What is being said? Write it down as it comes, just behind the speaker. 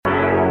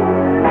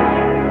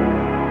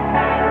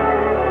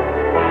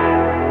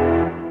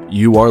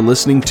You are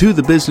listening to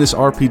the Business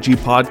RPG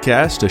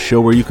Podcast, a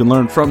show where you can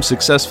learn from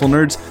successful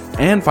nerds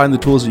and find the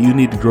tools that you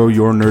need to grow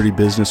your nerdy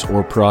business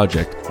or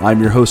project. I'm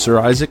your host, Sir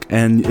Isaac,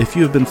 and if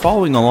you have been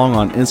following along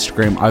on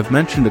Instagram, I've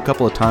mentioned a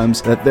couple of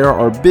times that there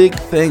are big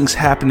things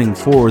happening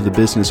for the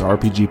Business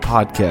RPG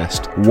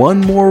Podcast.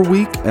 One more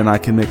week and I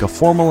can make a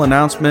formal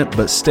announcement,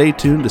 but stay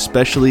tuned,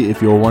 especially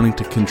if you're wanting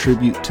to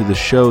contribute to the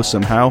show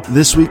somehow.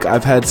 This week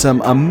I've had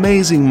some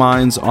amazing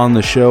minds on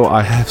the show.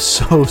 I have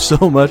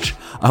so much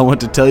I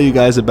want to tell you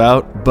guys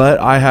about, but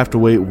I have to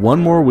wait one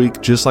more week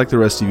just like the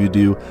rest of you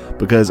do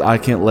because I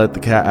can't let the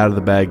cat out of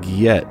the bag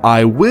yet.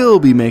 I will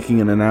be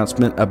making an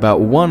announcement about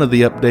one of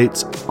the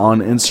updates on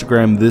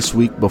Instagram this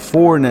week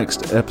before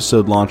next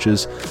episode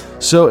launches,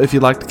 so if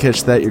you'd like to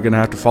catch that, you're going to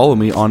have to follow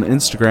me on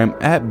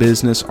Instagram at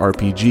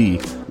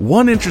BusinessRPG.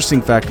 One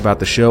interesting fact about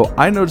the show,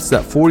 I noticed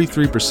that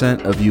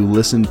 43% of you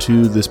listen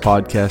to this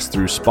podcast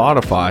through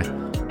Spotify.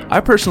 I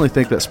personally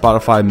think that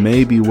Spotify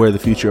may be where the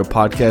future of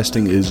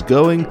podcasting is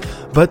going,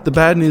 but the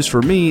bad news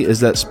for me is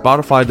that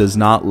Spotify does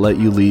not let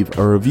you leave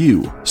a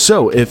review.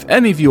 So if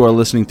any of you are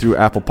listening through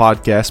Apple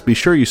Podcasts, be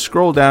sure you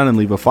scroll down and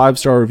leave a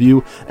 5-star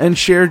review and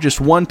share just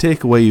one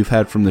takeaway you've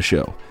had from the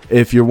show.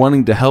 If you're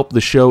wanting to help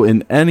the show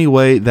in any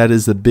way, that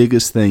is the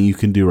biggest thing you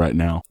can do right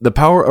now. The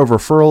power of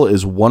referral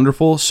is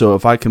wonderful, so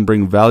if I can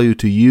bring value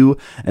to you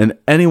and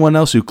anyone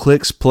else who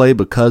clicks play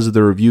because of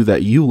the review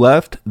that you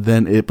left,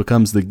 then it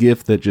becomes the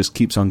gift that just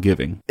keeps on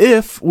giving.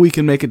 If we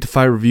can make it to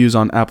 5 reviews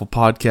on Apple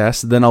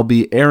Podcasts, then I'll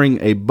be airing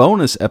a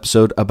bonus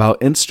episode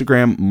about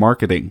Instagram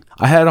marketing.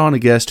 I had on a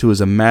guest who is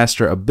a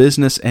master of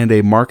business and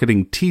a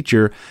marketing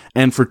teacher,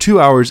 and for 2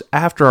 hours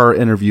after our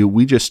interview,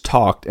 we just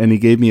talked and he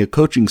gave me a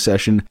coaching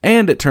session,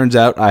 and it turns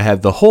out I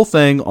have the whole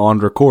thing on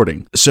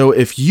recording. So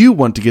if you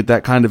want to get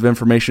that kind of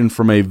information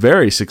from a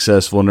very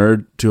successful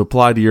nerd to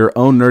apply to your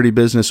own nerdy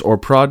business or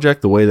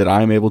project the way that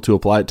I'm able to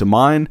apply it to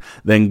mine,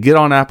 then get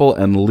on Apple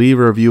and leave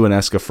a review and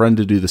ask a friend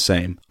to do the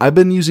same. I've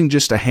been using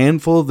just a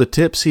handful of the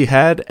tips he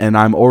had, and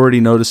I'm already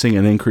noticing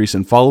an increase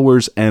in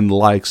followers and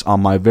likes on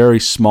my very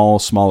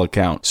small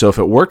account. So if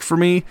it worked for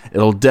me,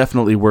 it'll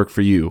definitely work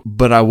for you.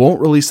 But I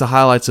won't release the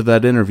highlights of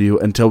that interview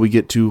until we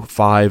get to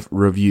 5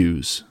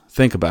 reviews.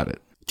 Think about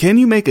it. Can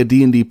you make a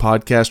D&D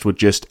podcast with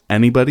just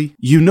anybody?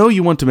 You know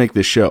you want to make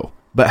this show,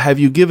 but have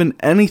you given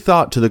any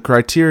thought to the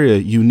criteria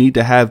you need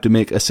to have to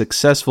make a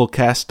successful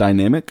cast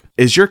dynamic?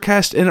 Is your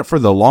cast in it for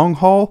the long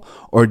haul,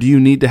 or do you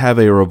need to have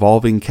a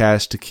revolving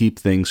cast to keep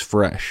things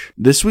fresh?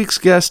 This week's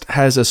guest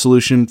has a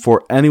solution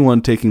for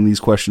anyone taking these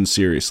questions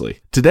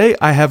seriously. Today,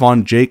 I have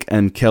on Jake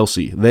and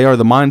Kelsey. They are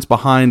the minds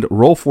behind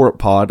Roll For It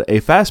Pod, a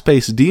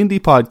fast-paced D&D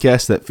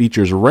podcast that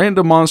features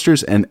random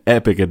monsters and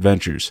epic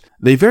adventures.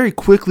 They very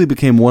quickly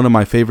became one of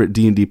my favorite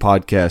D&D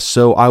podcasts,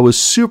 so I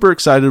was super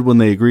excited when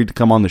they agreed to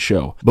come on the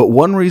show. But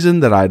one reason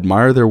that I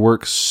admire their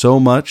work so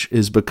much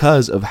is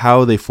because of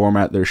how they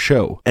format their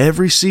show.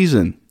 Every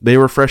season, they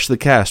refresh the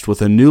cast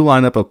with a new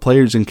lineup of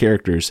players and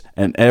characters,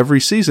 and every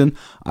season,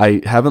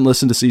 I haven't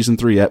listened to season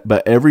 3 yet,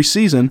 but every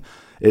season,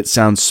 it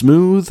sounds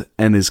smooth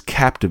and is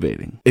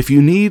captivating. If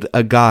you need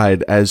a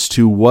guide as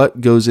to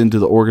what goes into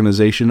the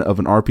organization of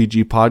an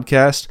RPG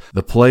podcast,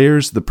 the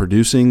players, the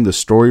producing, the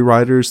story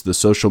writers, the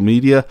social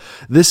media,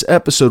 this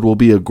episode will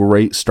be a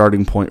great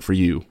starting point for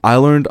you. I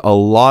learned a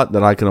lot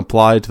that I can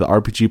apply to the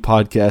RPG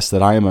podcast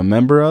that I am a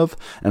member of,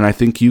 and I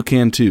think you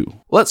can too.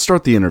 Let's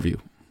start the interview.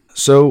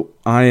 So,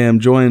 I am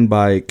joined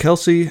by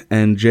Kelsey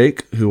and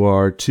Jake, who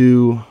are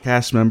 2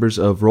 cast members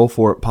of Roll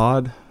For It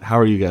Pod. How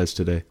are you guys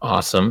today?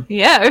 Awesome.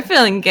 Yeah, we're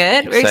feeling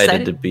good. We're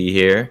excited to be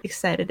here.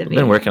 Excited to be We've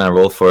been working on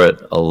Roll For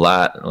It a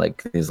lot,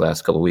 like these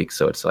last couple of weeks,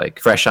 so it's like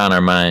fresh on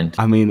our mind.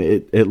 I mean,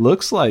 it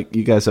looks like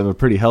you guys have a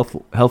pretty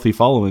healthy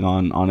following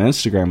on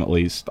Instagram, at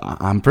least.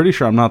 I'm pretty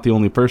sure I'm not the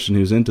only person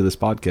who's into this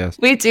podcast.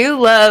 We do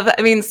love,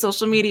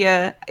 social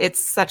media, it's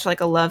such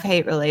like a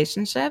love-hate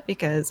relationship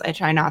because I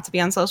try not to be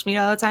on social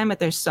media all the time, but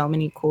there's so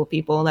many cool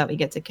people that we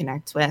get to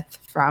connect with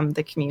from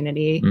the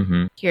community,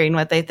 hearing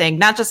what they think,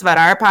 not just about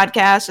our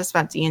podcast, just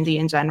about D&D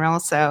in general.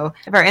 So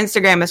if our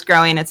Instagram is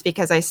growing, it's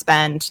because I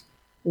spend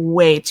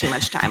way too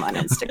much time on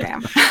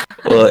Instagram.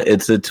 Well,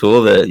 it's a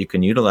tool that you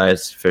can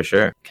utilize for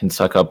sure. It can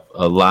suck up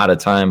a lot of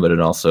time, but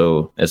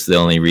it's the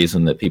only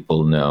reason that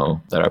people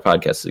know that our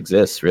podcast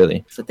exists,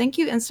 really. So thank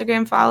you,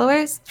 Instagram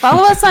followers.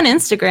 Follow us on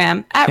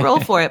Instagram at Roll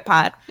For It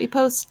Pod. We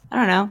post,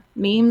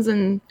 memes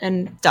and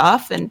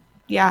stuff, and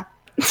yeah.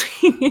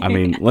 I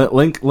mean,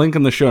 link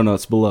in the show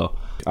notes below.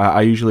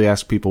 I usually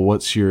ask people,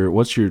 what's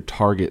your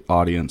target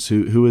audience?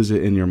 Who is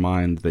it in your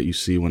mind that you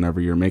see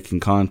whenever you're making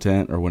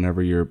content or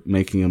whenever you're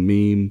making a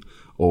meme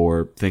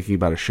or thinking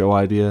about a show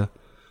idea?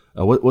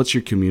 What's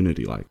your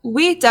community like?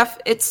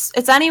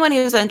 It's anyone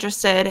who's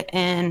interested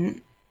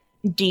in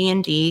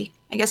D&D,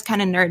 I guess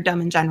kind of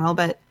nerddom in general,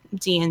 but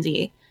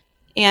D&D.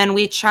 And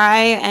we try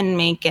and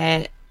make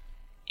it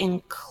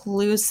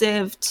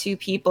inclusive to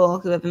people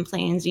who have been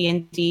playing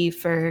D&D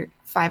for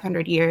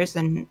 500 years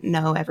and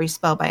know every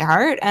spell by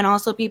heart, and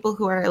also people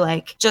who are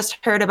like just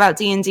heard about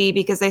D&D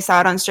because they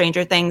saw it on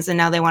Stranger Things and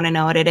now they want to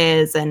know what it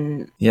is,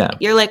 and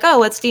you're like, oh,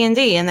 what's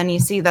D&D? And then you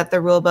see that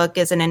the rule book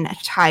is an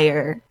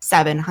entire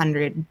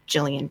 700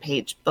 jillion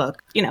page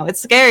book. You know,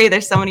 it's scary.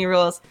 There's so many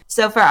rules.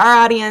 So for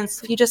our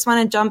audience, if you just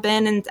want to jump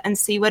in and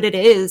see what it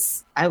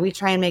is, we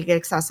try and make it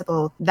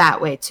accessible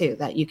that way too,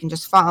 that you can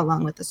just follow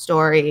along with the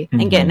story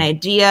and get an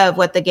idea of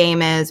what the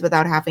game is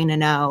without having to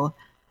know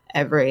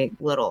every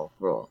little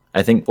rule.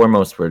 I think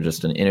foremost, we're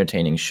just an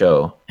entertaining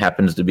show.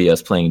 Happens to be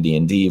us playing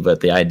D&D, but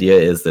the idea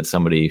is that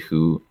somebody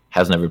who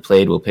has never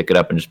played will pick it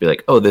up and just be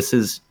like, oh, this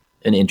is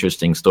an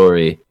interesting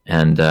story,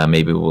 and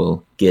maybe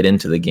we'll get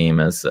into the game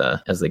as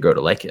they grow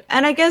to like it.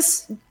 And I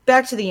guess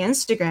back to the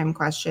Instagram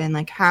question,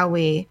 like how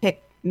we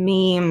pick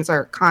memes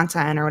or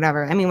content or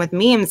whatever. I mean, with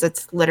memes,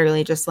 it's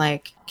literally just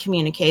like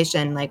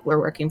communication. Like we're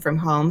working from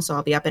home, so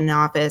I'll be up in an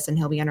office and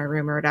he'll be in our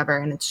room or whatever,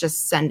 and it's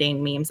just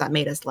sending memes that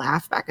made us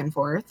laugh back and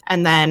forth.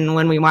 And then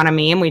when we want a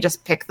meme, we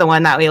just pick the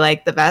one that we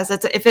like the best.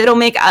 If it'll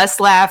make us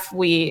laugh,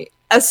 we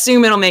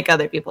assume it'll make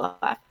other people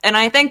laugh. And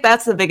I think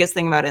that's the biggest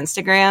thing about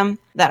Instagram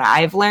that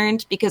I've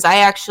learned, because I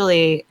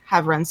actually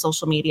have run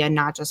social media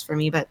not just for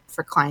me but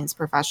for clients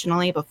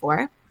professionally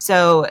before.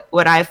 So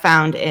what I've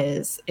found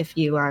is if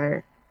you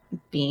are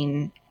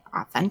being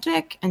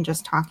authentic and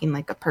just talking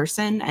like a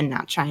person and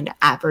not trying to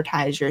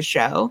advertise your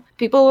show,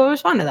 people will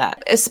respond to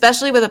that.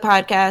 Especially with a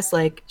podcast,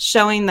 like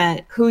showing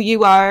that who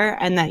you are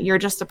and that you're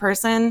just a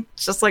person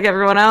just like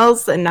everyone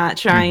else, and not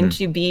trying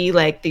to be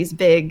like these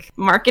big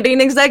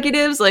marketing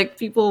executives. Like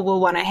people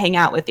will want to hang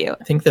out with you.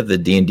 I think that the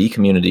D&D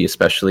community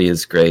especially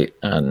is great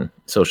on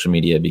social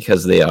media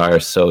because they are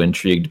so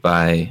intrigued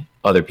by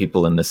other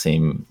people in the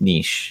same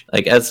niche.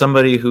 Like as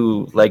somebody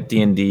who liked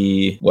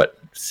D&D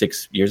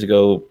 6 years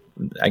ago,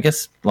 I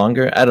guess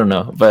longer, I don't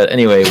know. But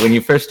anyway, when you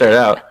first start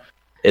out,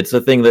 it's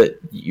a thing that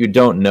you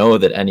don't know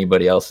that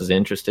anybody else is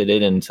interested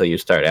in until you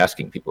start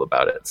asking people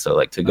about it. So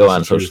like to go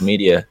on social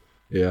media,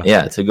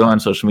 to go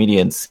on social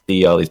media and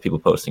see all these people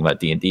posting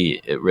about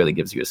D&D, it really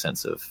gives you a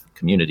sense of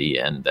community,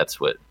 and that's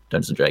what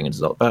Dungeons & Dragons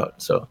is all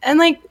about. So, and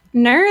like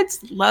nerds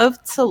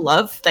love to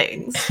love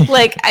things.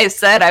 Like I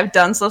said, I've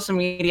done social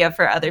media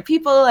for other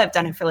people. I've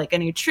done it for like a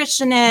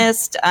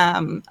nutritionist,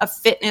 a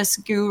fitness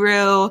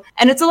guru,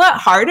 and it's a lot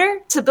harder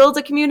to build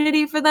a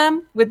community for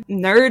them with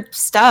nerd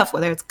stuff,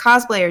 whether it's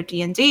cosplay or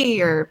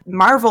D&D or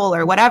Marvel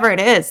or whatever it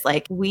is.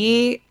 Like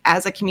we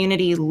as a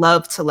community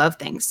love to love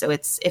things. So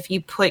it's, if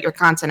you put your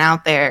content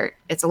out there,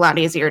 it's a lot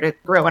easier to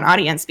grow an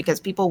audience because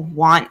people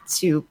want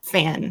to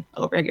fan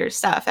over your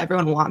stuff.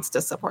 Everyone wants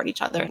to support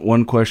each other.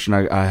 One question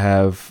I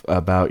have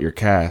about your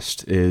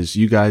cast is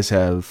you guys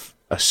have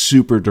a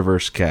super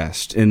diverse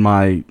cast. In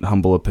my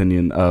humble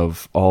opinion,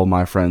 of all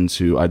my friends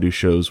who I do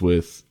shows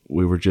with,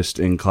 we were just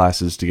in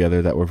classes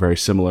together that were very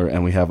similar,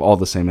 and we have all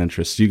the same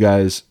interests. You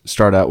guys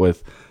start out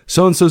with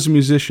so-and-so's a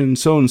musician,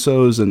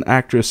 so-and-so's an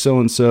actress,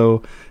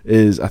 so-and-so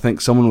is, I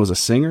think someone was a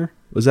singer.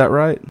 Was that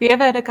right? We have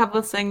had a couple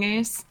of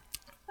singers.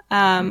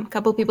 A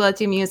couple people that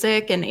do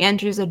music, and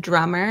Andrew's a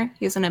drummer.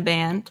 He's in a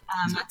band.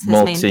 That's his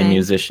main thing.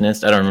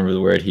 Multi-musicianist. I don't remember the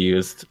word he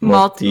used.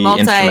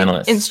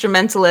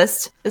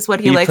 Multi-instrumentalist is what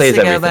he likes to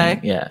go by.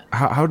 Yeah.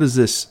 How does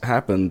this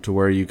happen to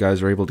where you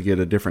guys are able to get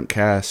a different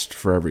cast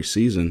for every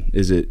season?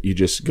 Is it you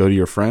just go to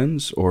your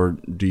friends, or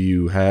do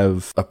you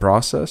have a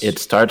process? It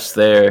starts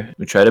there.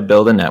 We try to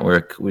build a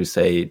network. We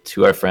say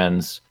to our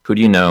friends, who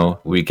do you know?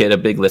 We get a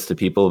big list of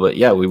people, but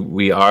yeah,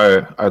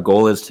 our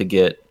goal is to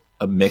get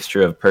a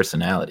mixture of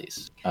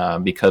personalities,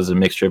 because a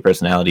mixture of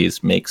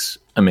personalities makes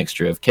a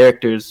mixture of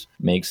characters,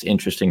 makes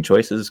interesting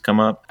choices come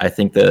up. I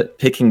think that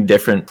picking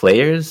different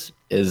players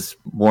is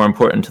more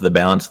important to the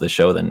balance of the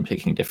show than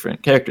picking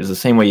different characters. The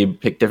same way you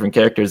pick different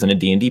characters in a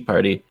D&D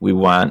party, we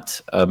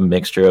want a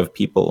mixture of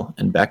people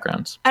and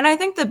backgrounds. And I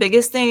think the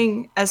biggest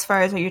thing, as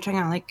far as what you're talking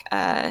about, like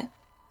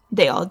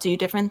they all do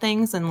different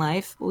things in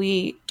life.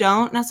 We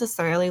don't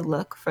necessarily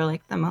look for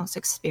like the most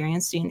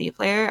experienced D&D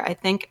player. I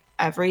think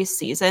every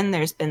season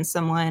there's been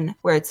someone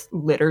where it's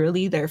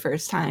literally their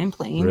first time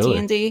playing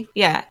D&D.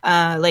 Yeah.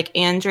 Like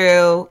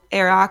Andrew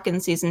Arok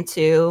in season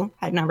 2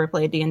 had never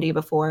played D&D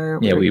before.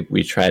 Yeah,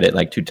 we tried it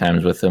like 2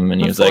 times with him,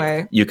 and he was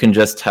like, you can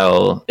just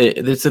tell.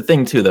 It's a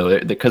thing too,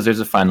 though, because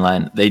there's a fine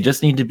line. They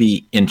just need to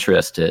be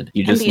interested.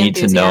 You just need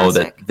to know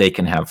that they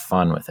can have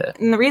fun with it.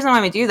 And the reason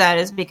why we do that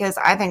is because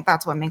I think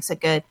that's what makes a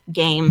good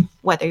game,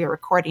 whether you're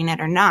recording it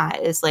or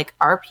not, is like,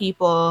 are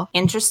people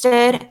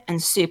interested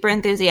and super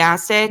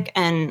enthusiastic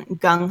and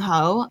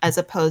gung-ho, as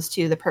opposed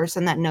to the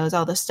person that knows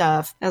all the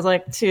stuff is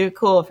like too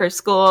cool for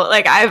school.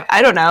 Like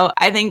I don't know.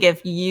 I think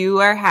if you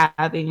are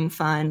having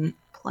fun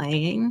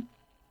playing,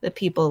 the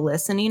people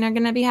listening are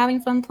going to be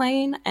having fun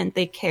playing, and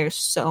they care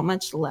so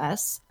much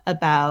less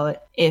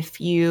about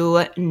if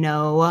you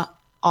know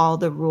all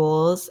the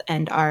rules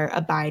and are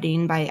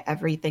abiding by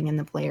everything in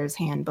the player's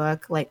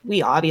handbook. Like,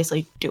 we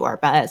obviously do our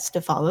best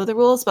to follow the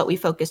rules, but we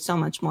focus so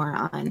much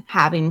more on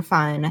having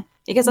fun,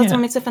 because that's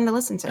what makes it fun to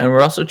listen to. And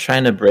we're also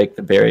trying to break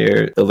the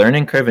barrier. The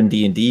learning curve in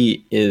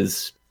D&D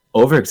is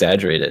over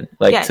exaggerated.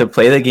 Like to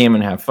play the game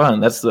and have fun.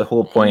 That's the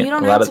whole point a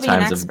lot of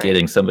times of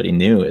getting somebody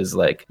new is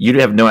like you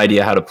have no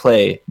idea how to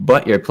play,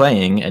 but you're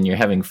playing and you're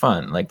having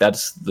fun. Like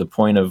that's the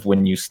point of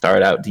when you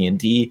start out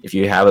D&D. If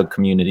you have a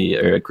community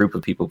or a group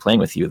of people playing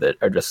with you that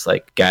are just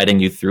like guiding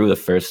you through the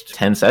first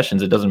 10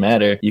 sessions, it doesn't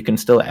matter. You can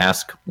still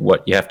ask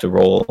what you have to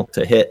roll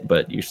to hit,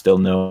 but you still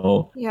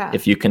know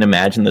if you can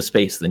imagine the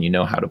space, then you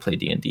know how to play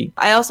D&D.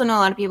 I also know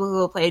a lot of people who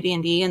will play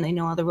D&D and they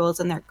know all the rules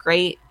and they're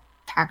great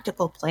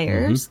tactical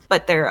players,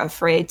 but they're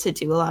afraid to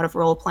do a lot of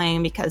role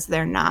playing because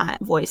they're not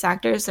voice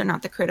actors. They're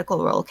not the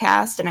critical role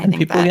cast. And I think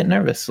people get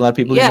nervous. A lot of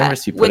people get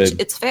nervous. You put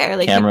it's fair.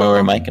 Like camera or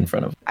a mic in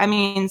front of them. I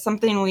mean,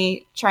 something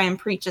we try and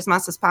preach as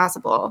much as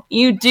possible.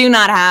 You do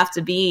not have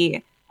to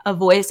be a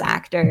voice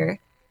actor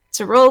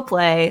to role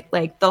play.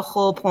 Like the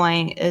whole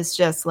point is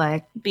just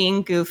like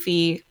being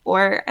goofy,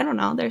 or I don't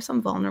know, there's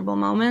some vulnerable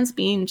moments,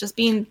 being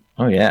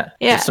oh yeah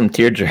there's some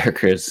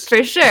tearjerkers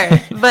for sure,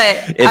 but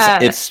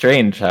it's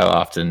strange how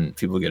often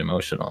people get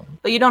emotional,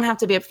 but you don't have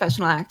to be a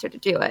professional actor to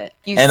do it.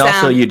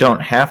 Also you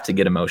don't have to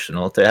get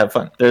emotional to have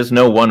fun. There's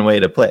no one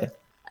way to play.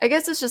 I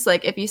guess it's just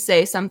like if you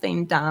say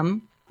something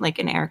dumb, like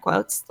in air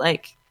quotes,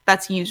 like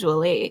that's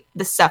usually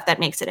the stuff that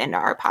makes it into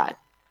our pod.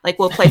 Like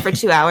we'll play for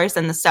 2 hours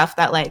and the stuff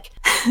that like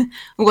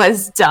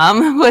was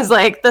dumb was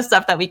like the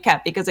stuff that we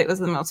kept because it was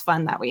the most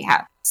fun that we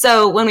have.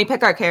 So when we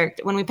pick our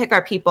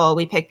people,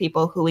 we pick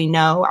people who we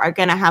know are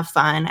going to have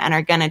fun and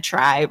are going to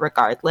try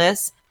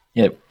regardless.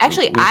 Yeah.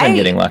 Actually, we've been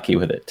getting lucky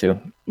with it too.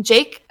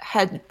 Jake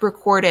had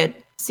recorded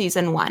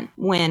season 1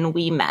 when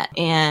we met,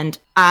 and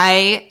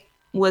I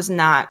was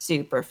not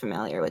super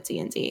familiar with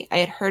D&D. I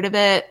had heard of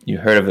it. You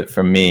heard of it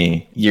from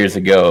me years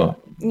ago.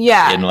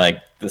 Yeah. In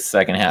like the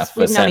second half of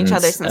We've known each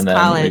other since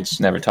college.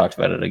 We never talked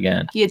about it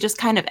again. He had just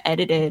kind of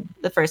edited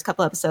the first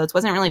couple episodes,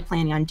 wasn't really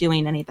planning on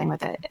doing anything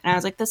with it. And I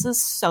was like, this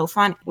is so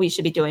fun. We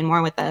should be doing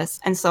more with this.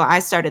 And so I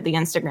started the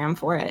Instagram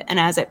for it. And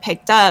as it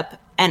picked up,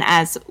 and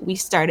as I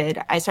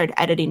started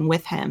editing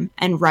with him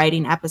and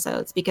writing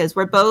episodes because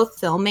we're both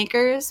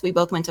filmmakers. We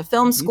both went to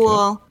film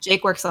school. Okay.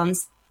 Jake works on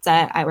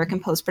set. I work in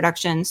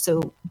post-production.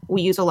 So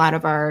we use a lot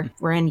of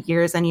we're in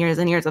years and years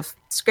and years of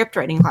script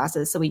writing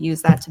classes. So we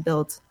use that to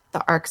build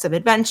the arcs of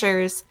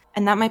adventures.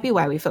 And that might be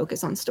why we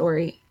focus on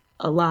story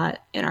a lot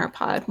in our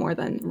pod more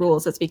than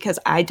rules. It's because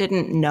I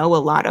didn't know a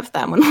lot of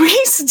them when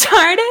we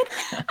started.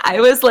 I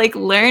was like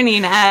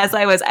learning as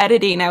I was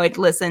editing. I would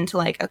listen to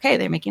like, okay,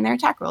 they're making their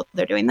attack roll.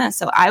 They're doing this.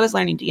 So I was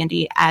learning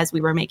D&D as we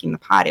were making the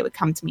pod. It would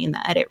come to me in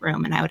the edit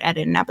room and I would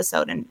edit an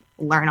episode and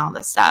learn all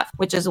this stuff,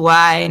 which is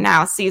why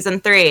now season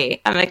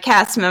 3, I'm a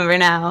cast member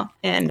now.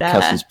 And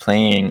Kelsey's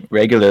playing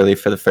regularly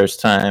for the first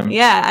time.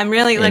 Yeah, I'm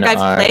really like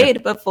I've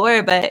played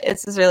before, but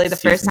this is really the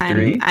first time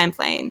 3. I'm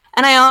playing.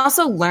 And I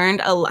also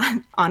learned a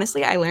lot.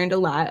 Honestly, I learned a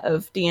lot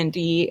of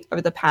D&D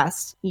over the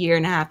past year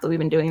and a half that we've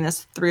been doing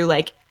this through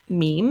like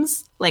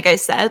memes. Like I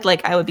said,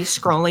 like I would be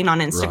scrolling on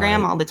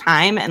Instagram all the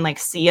time and like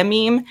see a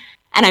meme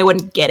and I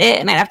wouldn't get it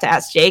and I'd have to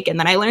ask Jake, and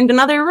then I learned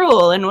another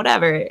rule and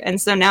whatever.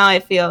 And so now I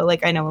feel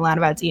like I know a lot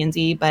about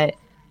D&D, but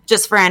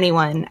just for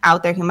anyone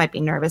out there who might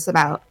be nervous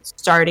about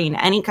starting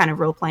any kind of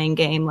role-playing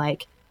game,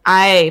 like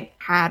I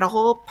had a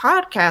whole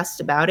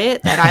podcast about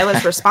it that I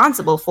was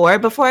responsible for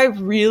before I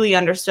really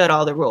understood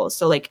all the rules.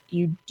 So like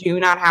you do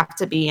not have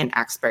to be an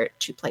expert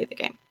to play the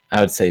game. I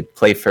would say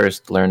play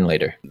first, learn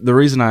later. The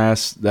reason I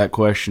asked that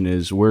question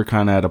is we're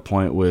kind of at a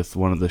point with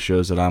one of the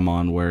shows that I'm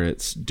on where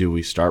it's, do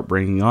we start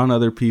bringing on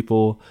other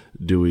people?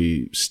 Do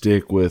we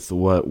stick with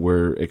what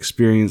we're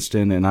experienced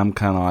in? And I'm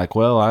kind of like,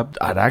 well,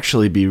 I'd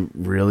actually be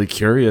really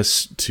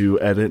curious to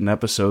edit an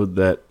episode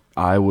that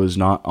I was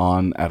not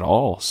on at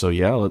all. So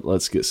yeah,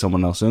 let's get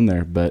someone else in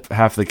there. But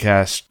half the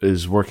cast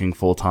is working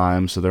full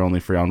time, so they're only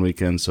free on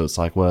weekends. So it's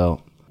like,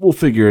 well, we'll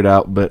figure it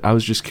out. But I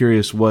was just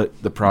curious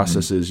what the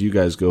process is you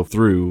guys go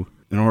through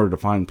in order to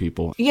find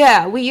people.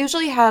 Yeah, we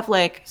usually have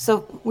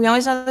so we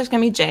always know there's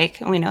going to be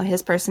Jake, and we know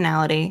his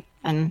personality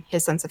and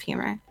his sense of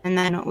humor. And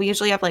then we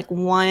usually have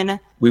one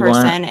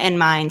person in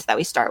mind that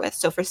we start with.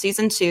 So for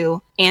season 2,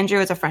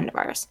 Andrew is a friend of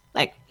ours.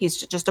 Like he's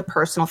just a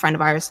personal friend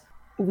of ours.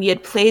 We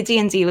had played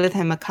D&D with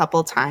him a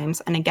couple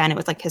times. And again, it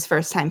was like his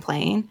first time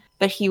playing,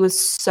 but he was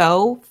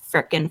so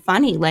freaking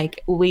funny.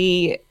 Like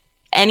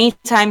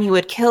anytime he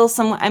would kill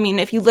someone, I mean,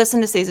 if you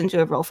listen to season 2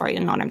 of Roll4, you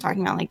know what I'm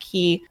talking about. Like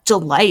he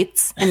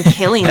delights in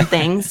killing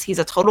things. He's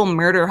a total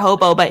murder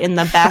hobo, but in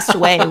the best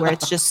way, where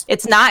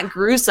it's not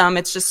gruesome.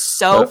 It's just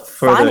so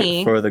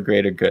funny. For the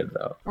greater good,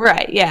 though.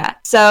 Right, yeah.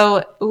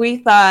 So we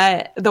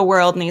thought the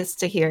world needs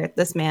to hear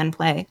this man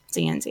play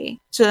D&D.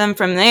 So then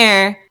from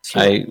there,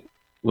 I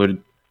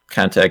would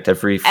contact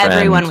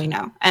everyone we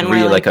know, and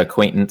every like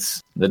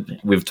acquaintance that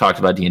we've talked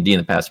about D&D in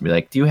the past, and be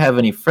like, do you have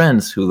any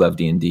friends who love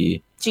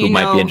D&D who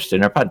might be interested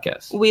in our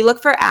podcast? We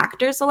look for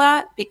actors a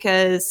lot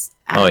because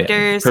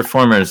actors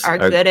performers are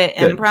good at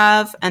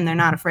improv, and they're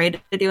not afraid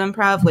to do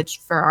improv, which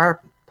for our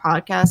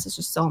podcast is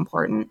just so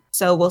important.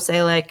 So we'll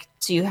say like,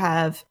 do you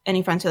have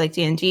any friends who like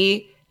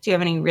D&D? Do you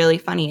have any really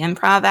funny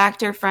improv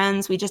actor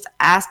friends? We just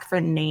ask for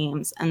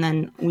names, and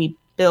then we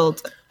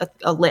build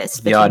a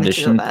list. The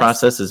audition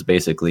process is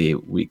basically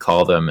we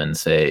call them and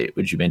say,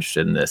 would you be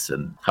interested in this?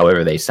 And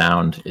however they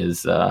sound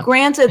is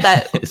granted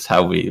that is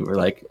how we were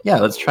like, yeah,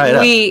 let's try it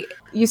out.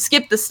 You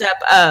skip the step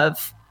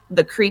of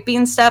the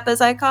creeping step,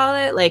 as I call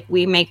it. Like,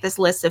 we make this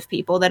list of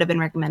people that have been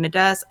recommended to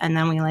us, and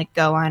then we like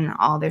go on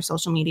all their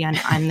social media and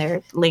on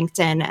their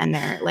LinkedIn and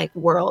their like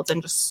worlds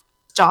and just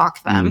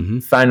stalk them.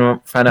 Find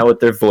out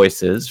what their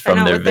voice is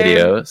from their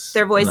videos.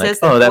 Their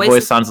voices. Like, that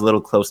voice sounds a little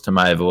close to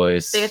my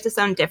voice. They have to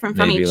sound different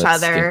from each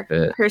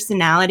other.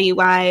 Personality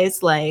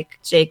wise, like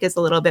Jake is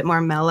a little bit more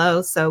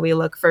mellow, so we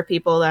look for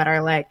people that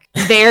are like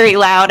very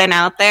loud and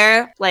out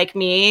there. Like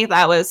me,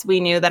 we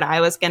knew that I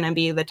was going to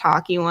be the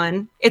talky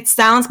one. It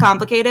sounds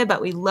complicated,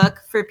 but we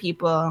look for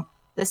people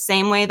the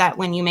same way that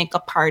when you make a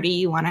party,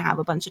 you want to have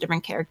a bunch of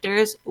different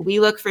characters.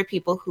 We look for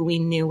people who we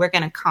knew were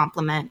going to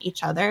complement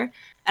each other.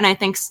 And I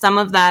think some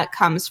of that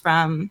comes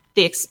from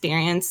the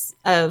experience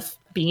of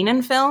being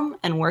in film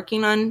and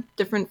working on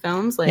different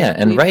films. Like,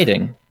 and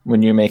writing.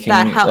 When you're making,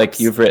 like,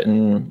 you've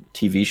written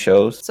TV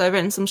shows. So I've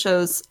written some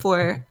shows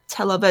for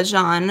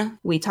television.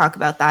 We talk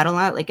about that a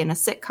lot. Like in a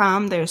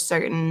sitcom, there's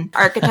certain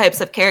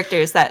archetypes of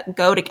characters that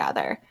go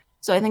together.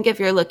 So I think if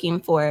you're looking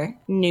for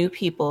new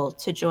people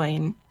to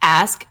join,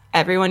 ask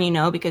everyone you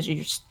know, because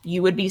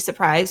you would be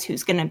surprised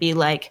who's going to be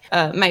like,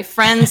 my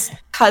friend's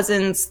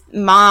cousin's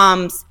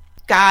mom's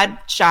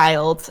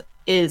godchild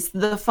is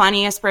the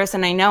funniest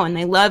person I know, and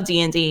they love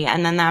D&D,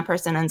 and then that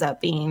person ends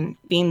up being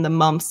the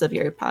mumps of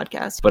your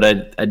podcast.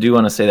 But I do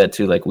want to say that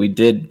too, like, we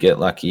did get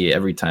lucky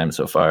every time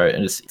so far,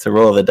 and it's a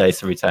roll of the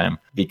dice every time,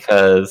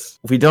 because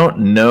we don't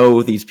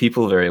know these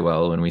people very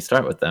well when we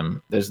start with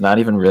them. There's not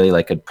even really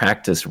like a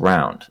practice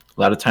round.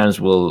 A lot of times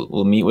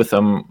we'll meet with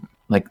them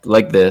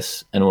like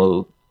this, and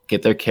we'll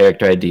get their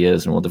character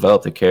ideas, and we'll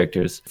develop the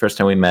characters. First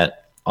time we met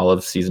all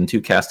of season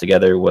 2 cast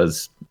together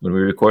was when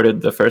we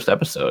recorded the first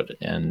episode.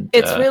 And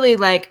it's really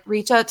like,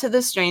 reach out to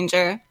the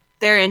stranger.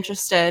 They're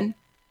interested.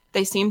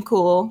 They seem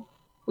cool.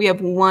 We have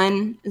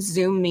one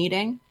Zoom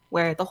meeting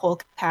where the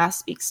whole cast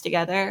speaks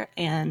together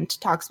and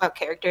talks about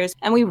characters.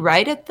 And we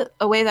write it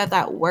a way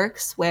that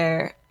works,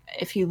 where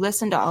if you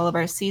listen to all of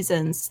our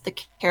seasons, the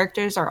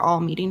characters are all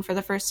meeting for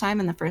the first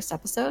time in the first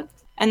episode.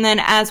 And then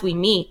as we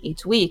meet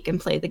each week and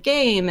play the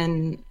game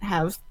and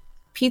have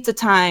Pizza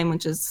Time,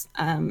 which is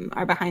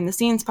our behind the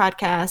scenes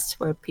podcast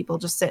where people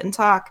just sit and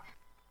talk,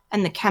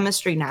 and the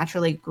chemistry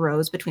naturally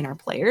grows between our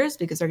players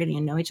because they're getting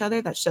to know each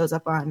other. That shows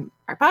up on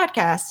our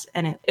podcast,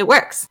 and it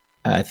works.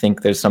 I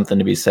think there's something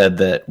to be said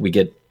that we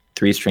get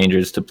 3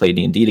 strangers to play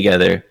D&D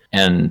together,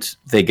 and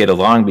they get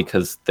along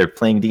because they're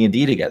playing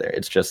D&D together.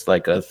 It's just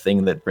like a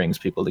thing that brings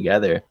people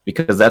together,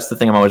 because that's the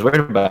thing I'm always worried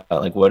about.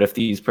 Like, what if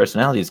these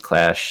personalities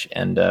clash,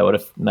 and what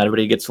if not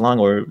everybody gets along,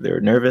 or they're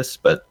nervous?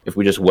 But if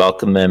we just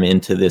welcome them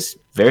into this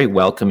very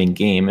welcoming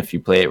game, if you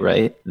play it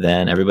right,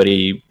 then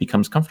everybody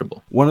becomes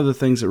comfortable. One of the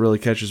things that really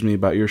catches me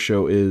about your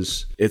show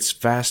is it's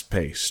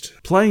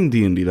fast-paced. Playing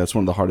D&D, that's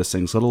one of the hardest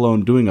things, let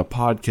alone doing a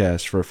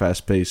podcast for a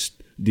fast-paced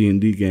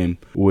D&D game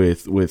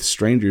with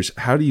strangers.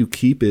 How do you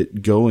keep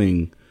it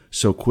going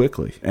so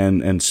quickly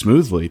and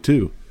smoothly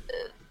too?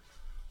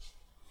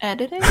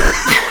 Editing?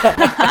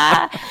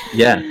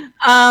 Yeah.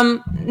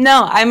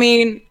 No, I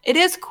mean, it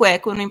is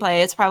quick when we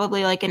play. It's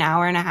probably like an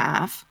hour and a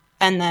half.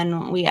 And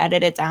then we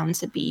edit it down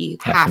to be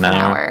half an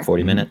hour.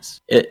 40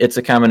 minutes. It's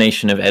a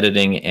combination of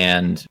editing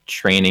and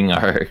training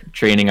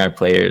our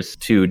players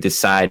to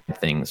decide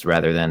things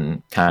rather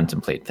than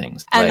contemplate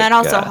things. And that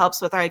also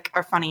helps with our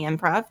funny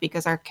improv,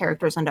 because our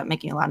characters end up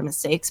making a lot of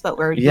mistakes. But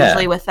we're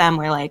usually with them,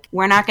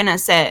 we're not going to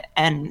sit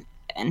and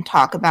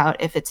talk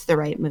about if it's the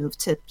right move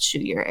to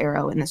shoot your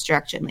arrow in this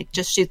direction. Like,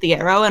 just shoot the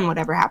arrow and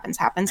whatever happens,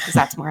 because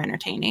that's more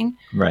entertaining.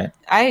 Right.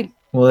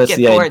 That's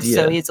get bored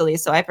so easily,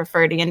 so I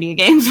prefer D&D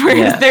games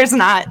where there's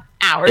not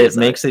hours. It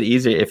makes it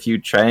easier if you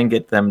try and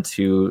get them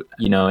to,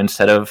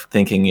 instead of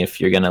thinking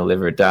if you're going to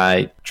live or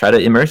die, try to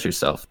immerse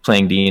yourself.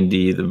 Playing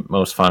D&D, the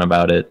most fun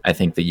about it, I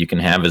think, that you can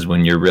have is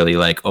when you're really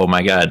like, oh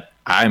my God,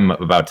 I'm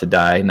about to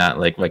die, not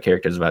like my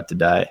character's about to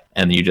die.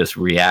 And you just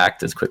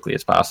react as quickly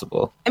as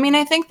possible. I mean,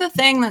 I think the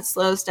thing that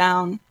slows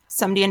down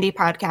some D&D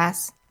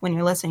podcasts when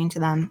you're listening to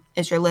them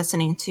is you're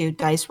listening to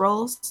dice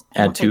rolls.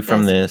 Add 2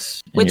 from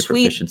this, which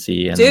we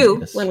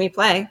do when we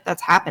play.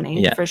 That's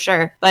happening for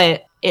sure.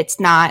 But it's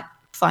not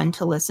fun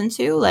to listen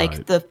to.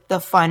 Like, the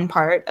fun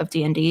part of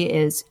D&D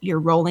is you're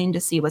rolling to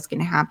see what's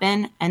going to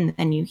happen, and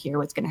then you hear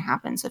what's going to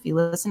happen. So if you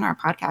listen to our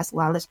podcast, a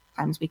lot of the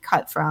times we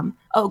cut from,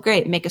 oh,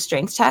 great, make a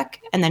strength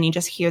check, and then you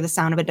just hear the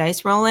sound of a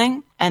dice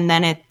rolling, and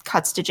then it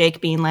cuts to Jake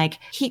being like,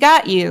 he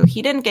got you,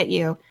 he didn't get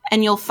you.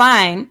 And you'll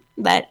find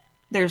that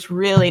there's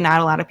really not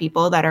a lot of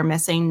people that are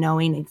missing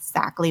knowing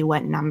exactly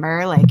what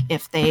number, like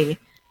if they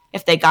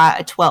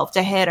got a 12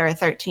 to hit or a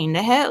 13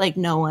 to hit, like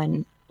no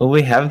one. Well,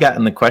 we have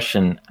gotten the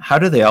question, how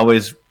do they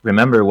always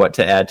remember what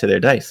to add to their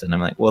dice? And I'm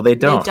like, well, they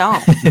don't.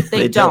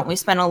 They don't. We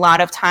spend a lot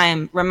of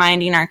time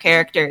reminding our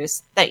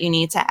characters that you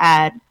need to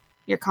add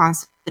your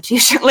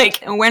constitution.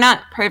 And we're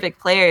not perfect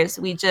players.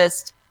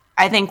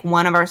 I think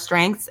one of our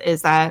strengths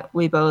is that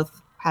we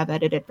both have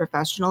edited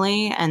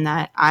professionally and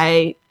that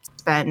I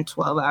spend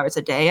 12 hours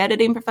a day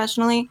editing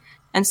professionally.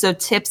 And so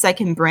tips I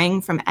can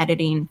bring from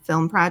editing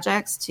film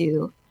projects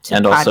to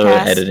and podcasts. Also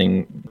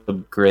editing a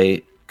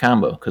great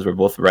combo because we're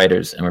both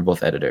writers and we're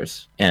both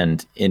editors.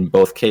 And in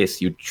both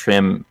cases, you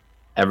trim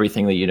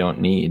everything that you don't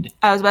need.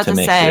 I was about to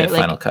make say, it a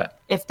final cut.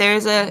 If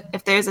there's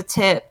a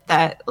tip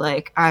that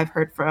like I've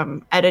heard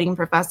from editing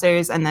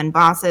professors and then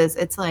bosses,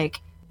 it's like,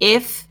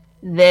 if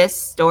this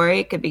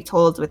story could be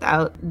told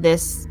without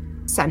this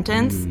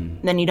sentence,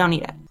 then you don't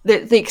need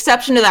it. The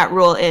exception to that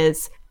rule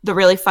is the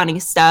really funny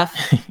stuff.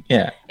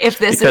 Yeah. If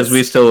this because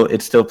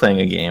it's still playing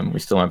a game. We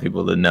still want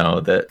people to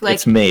know that like,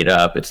 it's made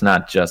up. It's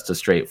not just a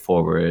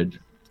straightforward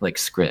like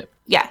script.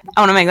 Yeah,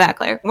 I want to make that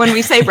clear. When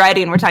we say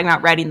writing, we're talking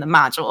about writing the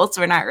modules.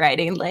 We're not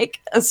writing like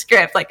a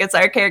script, like it's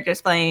our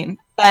characters playing.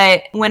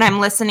 But when I'm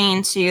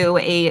listening to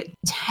a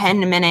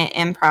 10-minute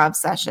improv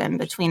session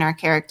between our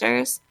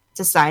characters,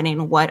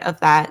 deciding what of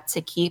that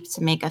to keep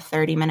to make a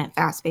 30-minute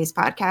fast-paced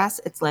podcast,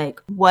 it's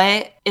like,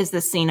 what is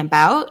the scene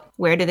about?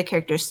 Where do the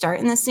characters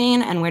start in the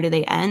scene and where do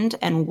they end?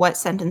 And what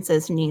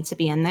sentences need to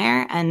be in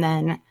there? And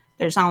then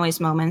there's always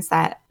moments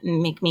that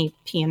make me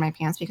pee in my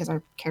pants because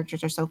our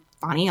characters are so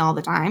funny all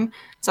the time.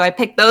 So I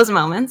pick those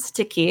moments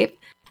to keep.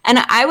 And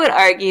I would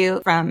argue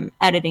from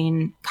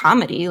editing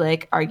comedy,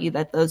 like argue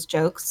that those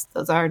jokes,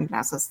 those are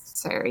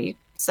necessary.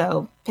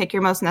 So pick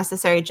your most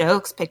necessary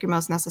jokes, pick your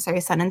most necessary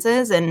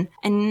sentences, and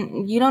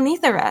you don't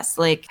need the rest.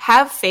 Like,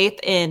 have faith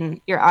in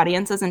your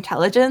audience's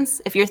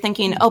intelligence. If you're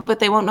thinking, oh, but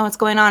they won't know what's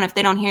going on if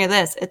they don't hear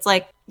this. It's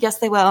like, yes,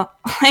 they will.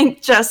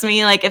 Like, trust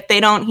me, like if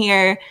they don't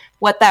hear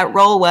what that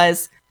role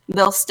was,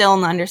 they'll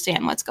still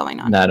understand what's going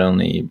on. Not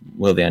only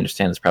will they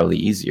understand, it's probably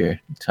easier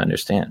to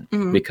understand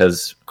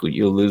because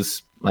you'll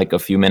lose like a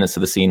few minutes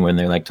of the scene when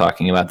they're like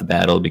talking about the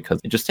battle because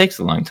it just takes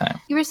a long time.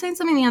 You were saying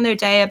something the other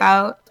day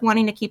about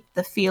wanting to keep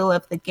the feel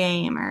of the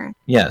game or...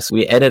 Yes,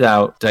 we edit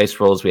out dice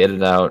rolls. We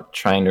edit out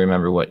trying to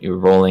remember what you're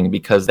rolling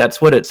because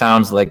that's what it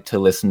sounds like to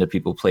listen to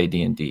people play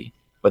D&D.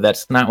 But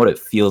that's not what it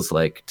feels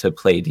like to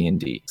play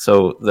D&D.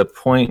 So the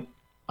point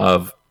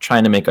of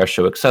trying to make our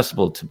show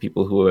accessible to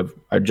people who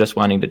are just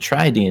wanting to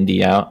try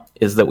D&D out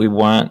is that we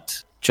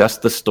want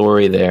just the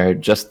story there,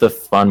 just the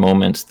fun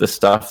moments, the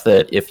stuff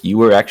that if you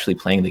were actually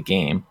playing the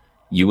game,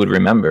 you would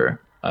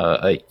remember,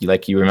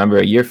 like you remember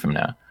a year from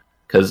now.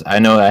 Because I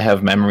know I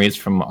have memories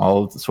from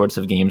all sorts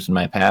of games in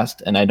my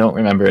past, and I don't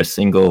remember a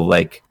single,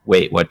 like,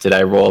 wait, what did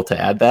I roll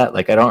to add that?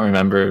 Like, I don't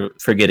remember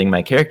forgetting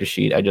my character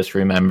sheet. I just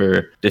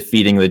remember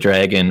defeating the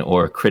dragon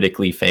or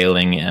critically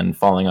failing and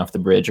falling off the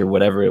bridge or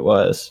whatever it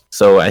was.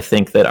 So I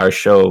think that our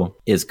show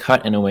is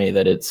cut in a way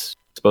that it's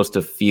supposed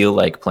to feel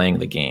like playing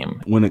the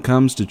game. When it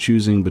comes to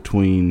choosing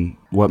between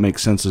what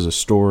makes sense as a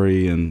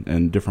story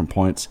and different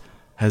points,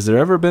 has there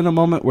ever been a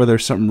moment where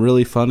there's something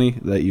really funny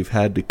that you've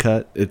had to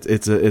cut?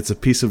 It's a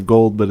piece of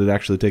gold, but it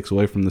actually takes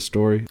away from the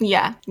story?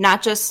 Yeah,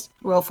 not just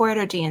Roll For It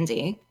or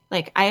D&D.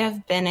 Like, I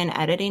have been in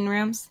editing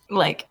rooms,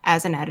 like,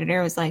 as an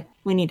editor, was like,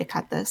 we need to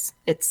cut this.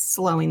 It's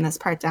slowing this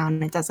part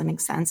down. It doesn't make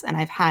sense. And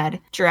I've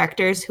had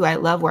directors who I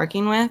love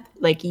working with,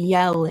 like,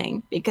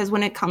 yelling. Because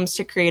when it comes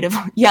to creative,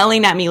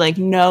 yelling at me, like,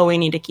 no, we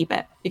need to keep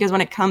it. Because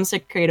when it comes to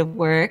creative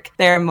work,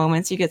 there are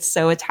moments you get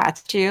so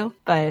attached to.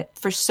 But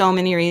for so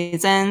many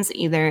reasons,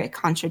 either it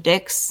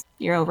contradicts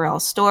your overall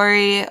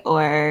story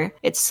or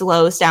it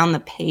slows down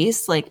the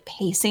pace. Like,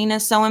 pacing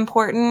is so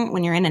important.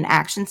 When you're in an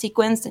action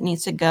sequence, it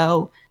needs to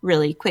go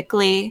really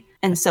quickly.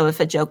 And so if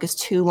a joke is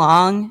too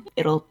long,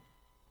 it'll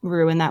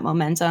ruin that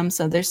momentum.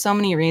 So there's so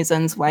many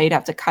reasons why you'd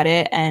have to cut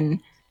it.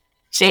 And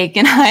Jake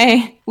and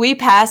I, we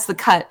pass the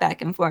cut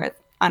back and forth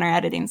on our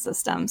editing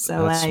system.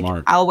 So that's like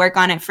smart. I'll work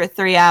on it for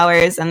 3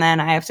 hours and then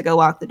I have to go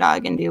walk the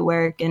dog and do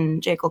work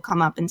and Jake will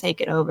come up and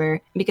take it over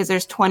because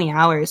there's 20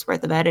 hours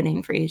worth of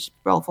editing for each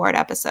Roll For It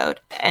episode.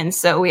 And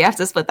so we have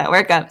to split that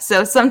work up.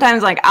 So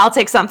sometimes like I'll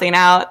take something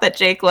out that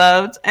Jake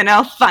loved and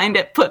I'll find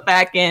it put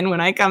back in when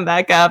I come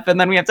back up. And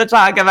then we have to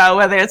talk about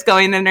whether it's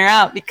going in or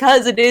out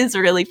because it is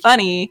really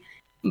funny.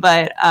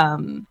 But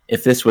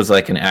if this was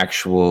like an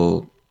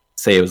actual,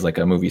 say it was like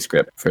a movie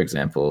script, for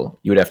example,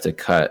 you would have to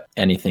cut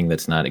anything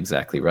that's not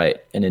exactly right.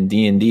 And in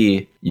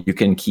D&D, you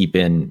can keep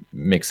in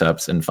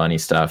mix-ups and funny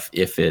stuff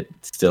if it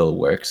still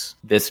works.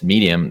 This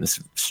medium,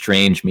 this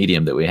strange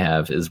medium that we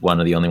have is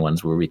one of the only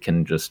ones where we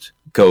can just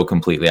go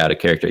completely out of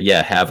character.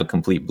 Yeah, have a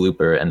complete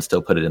blooper and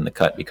still put it in the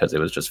cut because it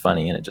was just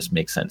funny and it just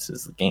makes sense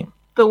as the game.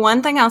 The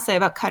one thing I'll say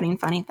about cutting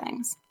funny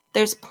things,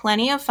 there's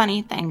plenty of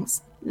funny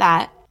things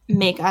that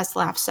make us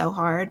laugh so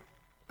hard,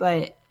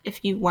 but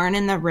if you weren't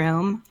in the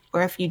room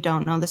or if you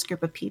don't know this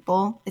group of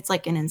people, it's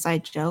like an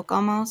inside joke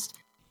almost.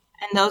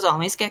 And those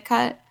always get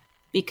cut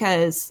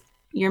because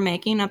you're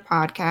making a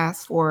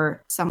podcast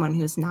for someone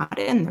who's not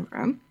in the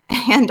room.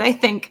 And I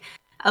think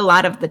a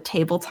lot of the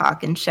table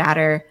talk and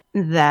chatter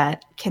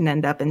that can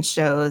end up in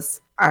shows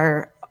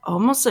are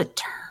almost a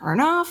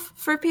turnoff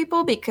for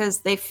people because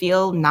they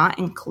feel not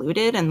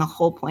included. And the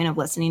whole point of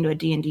listening to a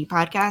D&D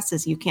podcast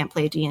is you can't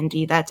play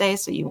D&D that day,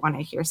 so you want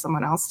to hear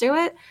someone else do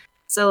it.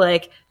 So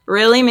like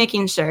really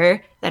making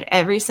sure that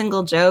every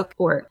single joke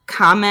or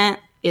comment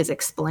is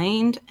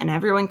explained and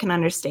everyone can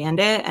understand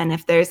it. And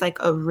if there's like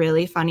a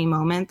really funny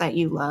moment that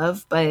you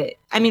love, but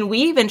I mean, we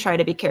even try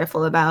to be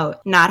careful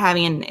about not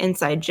having an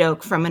inside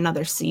joke from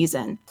another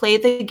season. Play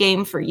the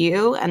game for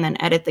you and then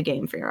edit the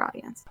game for your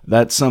audience.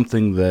 That's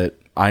something that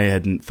I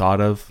hadn't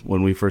thought of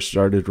when we first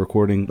started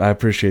recording. I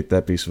appreciate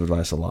that piece of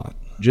advice a lot.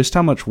 Just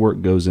how much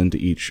work goes into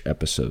each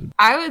episode?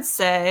 I would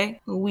say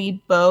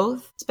we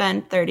both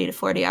spend 30 to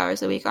 40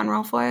 hours a week on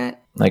Roll For It.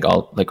 Like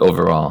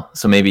overall.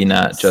 So maybe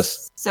not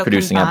just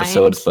producing combined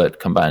episodes, but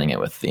combining it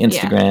with the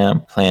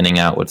Instagram, planning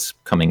out what's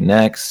coming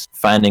next,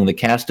 finding the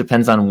cast.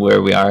 Depends on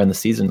where we are in the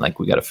season. Like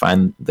we got to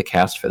find the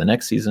cast for the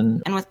next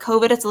season. And with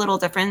COVID, it's a little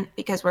different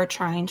because we're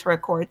trying to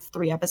record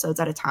 3 episodes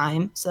at a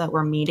time so that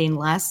we're meeting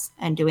less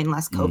and doing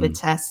less COVID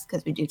tests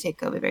because we do take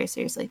COVID very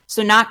seriously.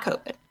 So not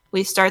COVID.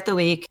 We start the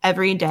week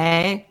every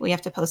day. We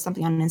have to post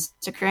something on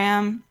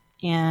Instagram,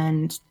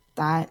 and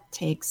that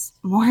takes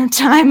more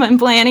time and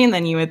planning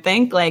than you would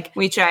think. Like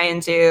we try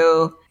and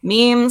do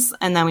memes,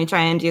 and then we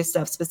try and do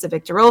stuff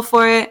specific to Roll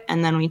For It,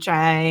 and then we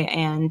try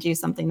and do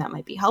something that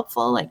might be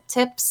helpful, like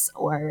tips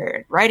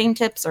or writing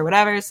tips or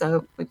whatever.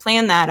 So we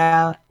plan that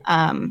out.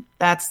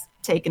 That's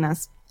taken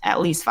us at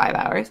least 5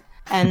 hours.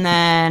 And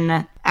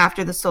then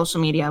after the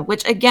social media,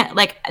 which again,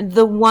 like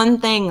the one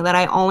thing that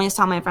I always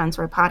tell my friends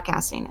who are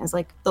podcasting is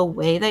like the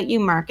way that you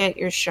market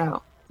your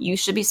show, you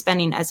should be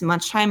spending as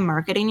much time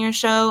marketing your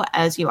show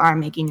as you are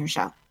making your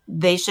show.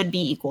 They should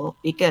be equal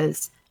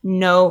because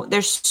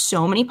there's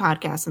so many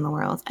podcasts in the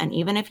world. And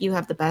even if you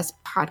have the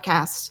best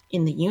podcast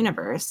in the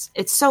universe,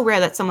 it's so rare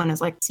that someone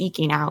is like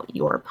seeking out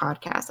your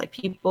podcast. Like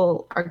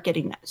people are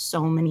getting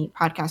so many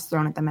podcasts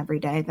thrown at them every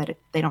day that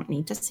they don't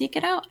need to seek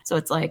it out. So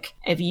it's like,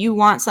 if you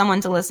want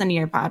someone to listen to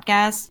your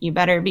podcast, you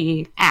better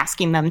be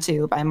asking them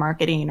to by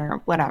marketing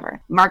or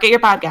whatever. Market your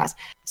podcast.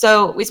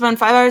 So we spend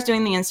 5 hours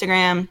doing the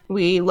Instagram.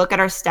 We look at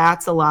our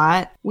stats a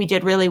lot. We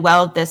did really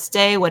well this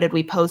day. What did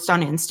we post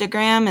on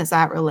Instagram? Is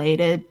that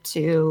related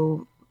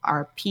to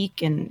our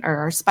peak or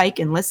our spike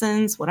in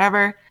listens,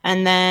 whatever?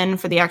 And then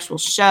for the actual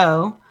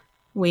show,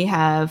 we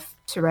have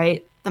to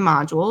write the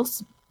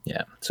modules.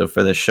 Yeah. So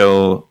for the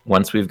show,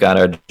 once we've got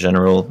our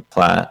general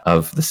plot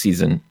of the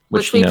season,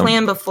 which we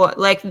plan before,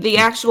 like the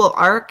actual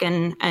arc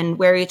and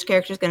where each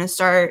character is going to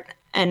start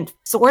and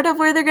sort of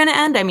where they're going to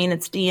end. I mean,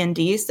 it's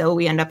D&D, so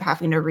we end up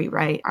having to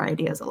rewrite our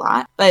ideas a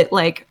lot. But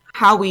like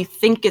how we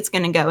think it's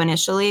going to go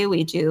initially,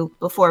 we do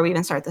before we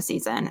even start the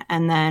season.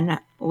 And then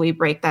we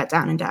break that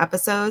down into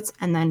episodes.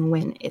 And then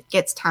when it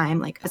gets time,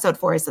 like episode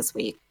 4 is this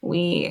week,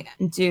 we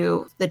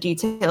do the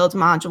detailed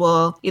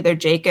module. Either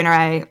Jake and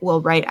I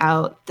will write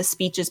out the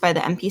speeches by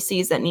the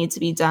NPCs that need to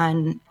be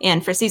done.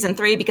 And for season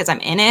 3, because I'm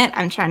in it,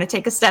 I'm trying to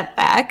take a step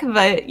back.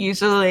 But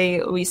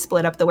usually we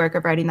split up the work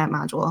of writing that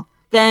module.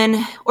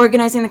 Then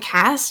organizing the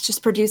cast,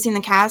 just producing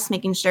the cast,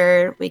 making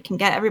sure we can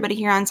get everybody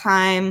here on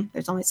time.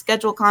 There's only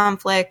schedule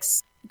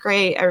conflicts.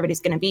 Great,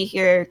 everybody's going to be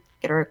here.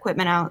 Get our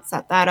equipment out,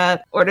 set that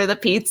up, order the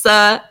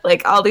pizza,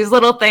 like all these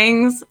little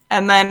things.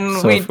 And then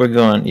if we're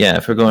going,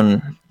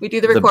 we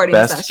do the recording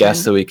best session.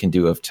 guess that we can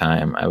do of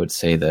time, I would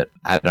say that,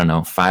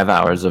 5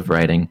 hours of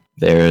writing.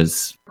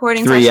 There's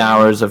recording 3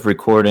 hours of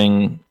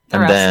recording.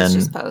 And then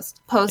is just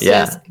post.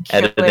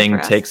 Editing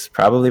takes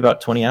probably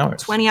about 20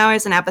 hours. 20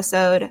 hours an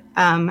episode.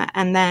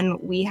 And then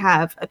we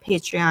have a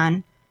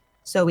Patreon.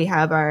 So we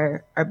have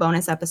our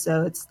bonus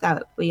episodes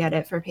that we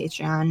edit for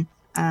Patreon.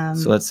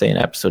 So let's say an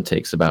episode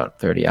takes about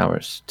 30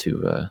 hours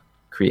to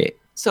create.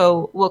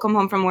 So we'll come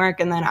home from work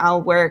and then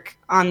I'll work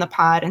on the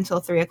pod until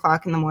 3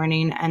 o'clock in the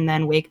morning and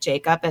then wake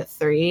Jake up at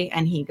 3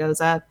 and he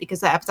goes up because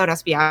the episode has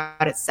to be out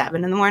at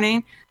 7 in the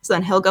morning. So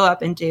then he'll go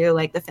up and do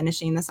like the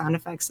finishing, the sound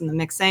effects and the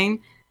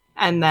mixing.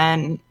 And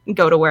then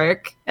go to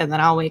work, and then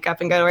I'll wake up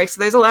and go to work.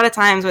 So there's a lot of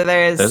times where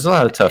there's a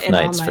lot of tough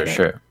nights for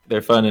sure.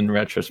 They're fun in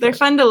retrospect. They're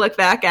fun to look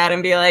back at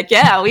and be like,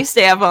 yeah, we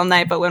stay up all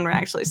night, but when we're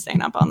actually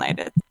staying up all night,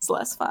 it's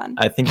less fun.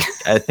 I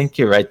think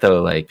you're right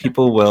though. Like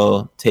people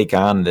will take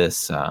on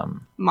this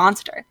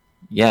monster.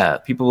 Yeah,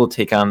 people will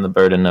take on the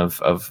burden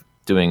of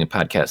doing a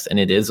podcast, and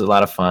it is a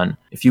lot of fun.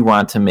 If you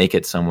want to make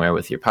it somewhere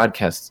with your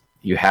podcast,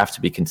 you have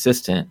to be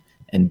consistent,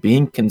 and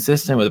being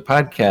consistent with a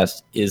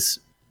podcast is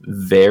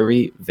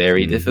very,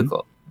 very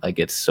difficult. Like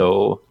it's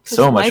so much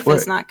work. Life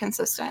is not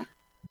consistent.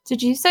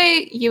 Did you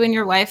say you and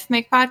your wife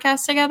make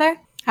podcasts together?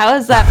 How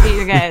is that for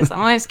you guys? I'm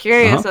always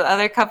curious with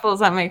other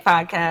couples that make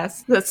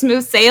podcasts. The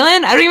smooth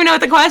sailing? I don't even know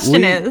what the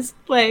question is.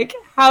 Like,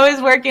 how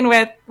is working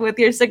with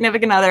your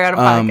significant other on a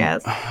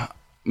podcast?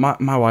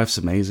 My wife's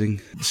amazing.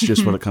 It's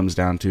just what it comes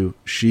down to.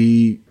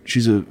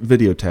 She's a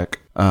video tech.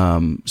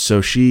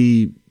 So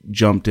she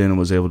jumped in and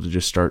was able to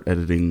just start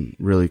editing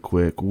really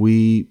quick.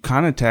 We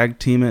kind of tag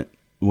team it.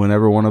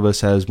 Whenever one of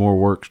us has more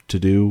work to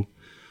do,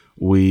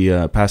 we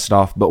pass it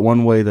off. But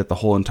one way that the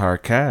whole entire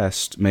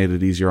cast made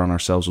it easier on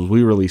ourselves was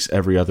we release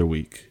every other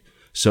week.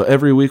 So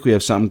every week we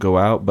have something go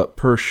out, but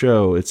per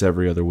show it's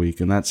every other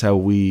week. And that's how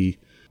we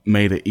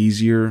made it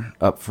easier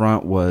up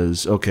front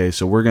was, okay,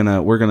 so we're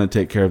gonna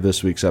take care of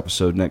this week's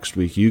episode. Next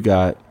week you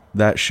got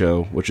that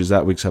show, which is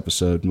that week's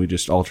episode, and we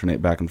just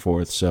alternate back and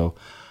forth. So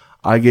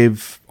I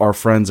gave our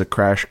friends a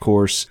crash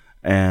course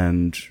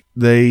and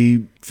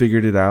they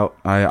figured it out.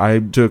 I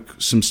took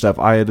some stuff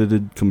I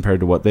edited compared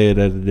to what they had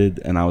edited,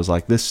 and I was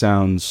like, this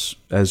sounds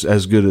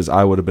as good as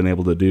I would have been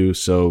able to do.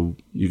 So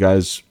you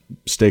guys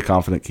stay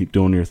confident, keep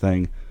doing your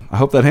thing. I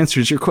hope that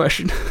answers your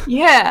question.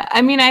 Yeah.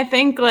 I mean, I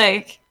think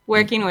like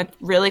working with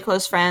really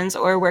close friends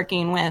or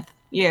working with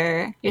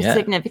your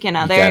significant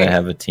other. You gotta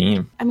have a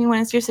team. I mean,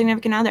 when it's your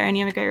significant other and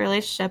you have a great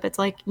relationship, it's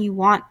like you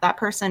want that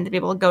person to be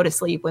able to go to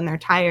sleep when they're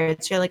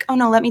tired. So you're like, oh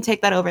no, let me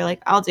take that over.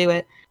 Like, I'll do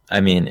it.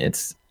 I mean,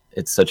 it's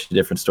such a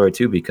different story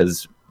too,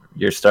 because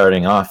you're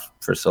starting off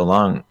for so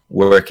long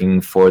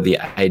working for the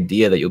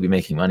idea that you'll be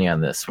making money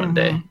on this one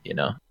day, you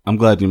know? I'm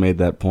glad you made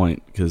that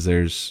point, because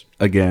there's,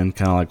 again,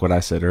 kind of like what I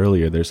said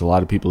earlier, there's a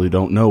lot of people who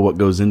don't know what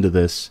goes into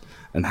this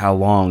and how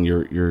long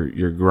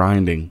you're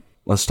grinding.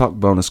 Let's talk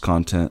bonus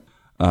content.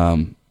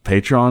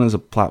 Patreon is a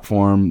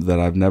platform that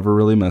I've never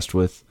really messed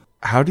with.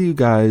 How do you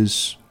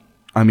guys...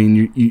 I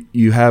mean,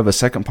 you have a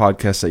second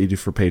podcast that you do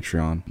for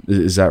Patreon.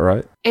 Is that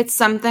right? It's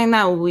something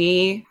that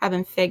we have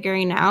been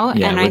figuring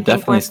out, and I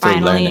think we're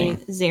finally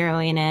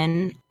zeroing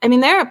in. I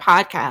mean, there are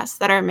podcasts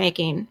that are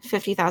making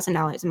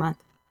 $50,000 a month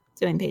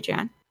doing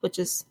Patreon, which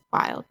is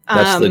wild.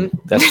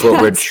 That's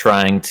what we're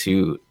trying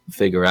to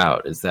figure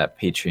out, is that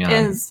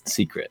Patreon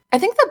secret. I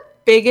think the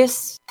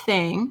biggest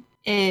thing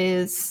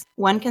is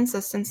one,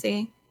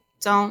 consistency.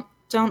 Don't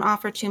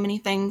offer too many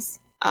things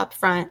up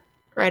front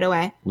right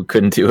away. We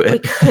couldn't do it. We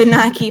could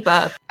not keep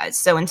up.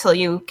 So until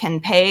you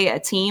can pay a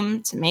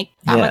team to make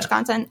that much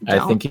content, don't.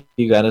 I think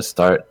you got to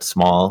start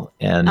small,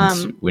 and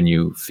when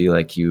you feel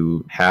like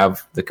you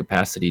have the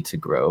capacity to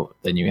grow,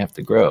 then you have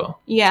to grow.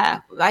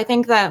 Yeah, I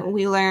think that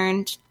we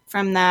learned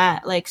from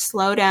that, like,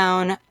 slow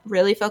down,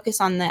 really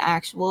focus on the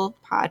actual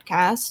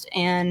podcast.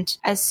 And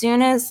as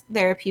soon as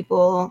there are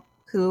people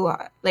who,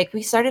 like,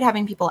 we started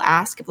having people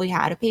ask if we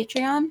had a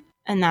Patreon.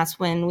 And that's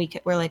when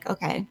we're like,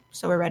 okay,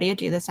 so we're ready to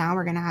do this now.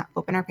 We're going to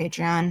open our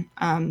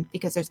Patreon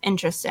because there's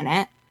interest in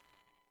it.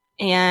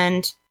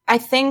 And I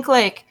think,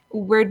 like,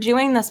 we're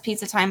doing this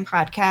Pizza Time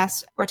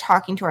podcast. We're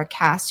talking to our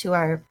cast who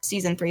are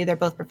season 3. They're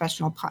both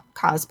professional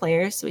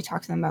cosplayers. So we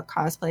talk to them about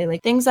cosplay,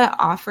 like things that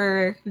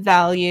offer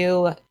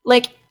value.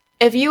 Like,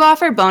 if you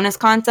offer bonus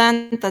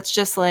content that's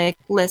just like,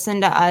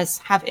 listen to us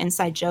have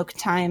inside joke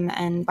time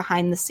and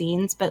behind the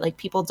scenes, but like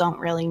people don't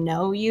really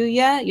know you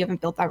yet, you haven't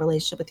built that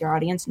relationship with your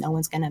audience, no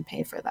one's going to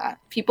pay for that.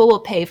 People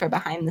will pay for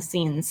behind the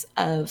scenes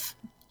of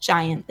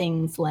giant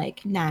things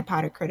like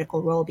NADPOD or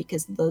Critical Role,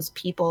 because those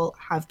people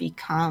have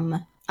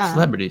become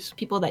celebrities,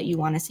 people that you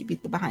want to see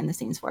the behind the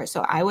scenes for.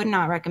 So I would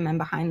not recommend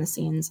behind the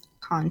scenes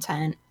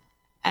content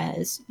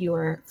as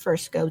your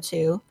first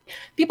go-to.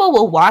 People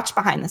will watch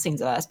behind the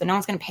scenes of us, but no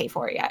one's going to pay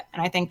for it yet.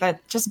 And I think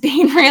that just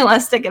being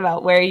realistic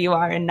about where you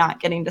are and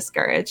not getting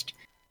discouraged.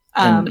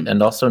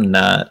 And also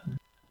not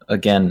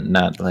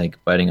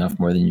like biting off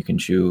more than you can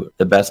chew.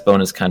 The best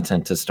bonus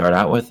content to start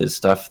out with is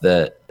stuff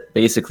that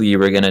basically you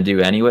were going to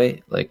do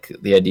anyway. Like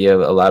the idea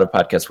of a lot of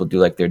podcasts will do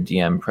like their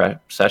DM prep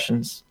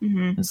sessions.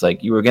 Mm-hmm. It's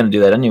like you were going to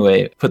do that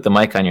anyway. Put the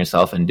mic on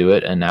yourself and do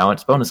it. And now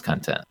it's bonus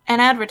content. And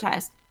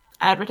advertise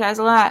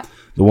a lot.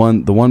 The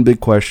one big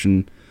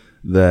question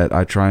that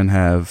I try and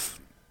have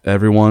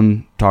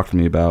everyone talk to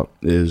me about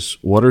is,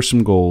 what are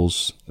some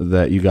goals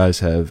that you guys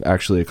have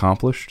actually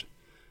accomplished,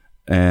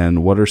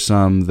 and what are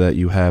some that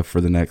you have for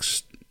the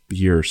next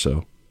year or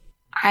so?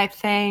 I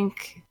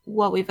think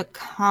what we've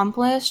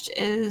accomplished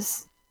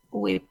is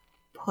we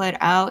put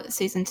out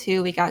season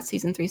 2, we got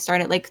season 3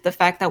 started. Like, the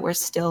fact that we're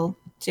still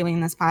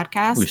doing this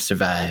podcast, we've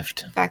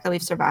survived. The fact that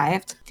we've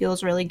survived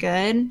feels really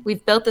good.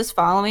 We've built this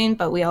following,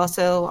 but we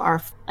also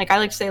are, like, I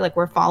like to say, like,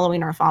 we're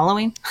following our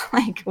following.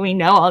 Like, we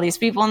know all these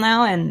people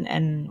now,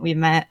 and we've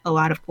met a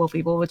lot of cool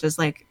people, which is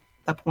like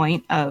the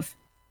point of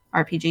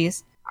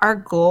RPGs. Our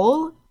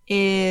goal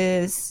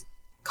is,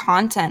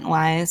 content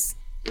wise,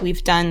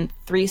 we've done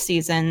 3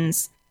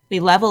 seasons. We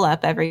level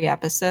up every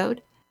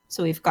episode.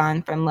 So we've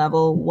gone from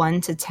level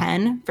 1 to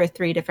 10 for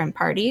 3 different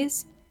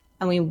parties.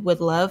 And we would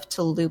love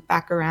to loop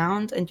back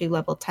around and do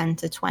level 10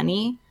 to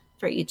 20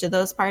 for each of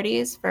those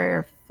parties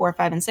for 4,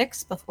 5, and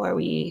 6 before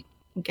we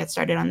get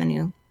started on the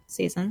new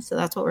season. So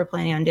that's what we're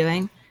planning on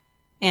doing.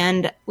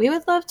 And we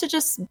would love to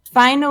just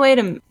find a way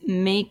to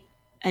make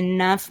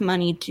enough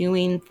money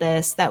doing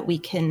this that we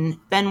can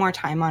spend more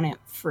time on it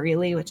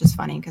freely, which is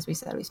funny because we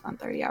said we spent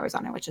 30 hours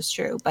on it, which is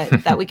true, but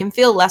that we can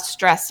feel less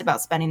stressed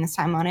about spending this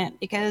time on it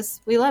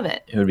because we love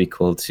it. It would be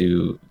cool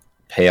to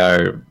pay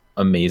our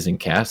amazing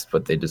cast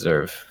what they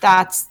deserve.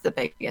 That's the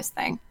biggest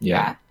thing.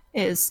 Yeah.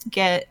 Is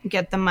get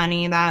the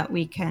money that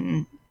we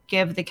can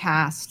give the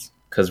cast.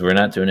 Because we're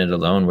not doing it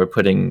alone. We're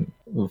putting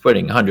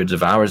hundreds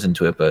of hours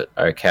into it, but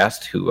our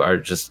cast, who are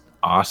just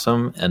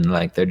awesome, and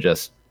like they're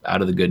just out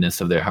of the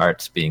goodness of their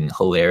hearts being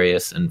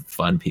hilarious and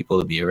fun people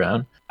to be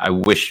around. I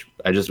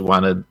just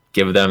want to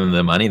give them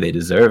the money they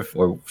deserve,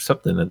 or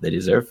something that they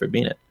deserve for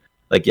being it.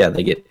 Like, yeah,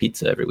 they get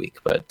pizza every week,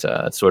 but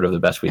it's sort of the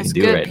best we can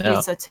do right now.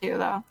 It's good pizza too,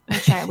 though.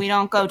 Okay, we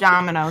don't go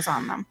Domino's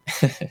on them.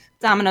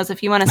 Domino's,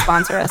 if you want to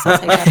sponsor us, I'll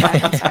take that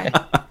back. I'm sorry.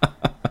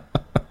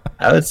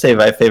 I would say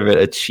my favorite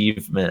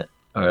achievement,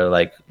 or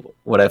like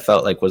what I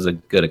felt like was a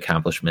good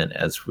accomplishment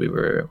as we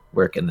were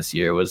working this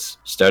year, was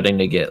starting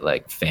to get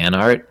like fan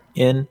art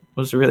in.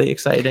 Was really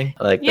exciting.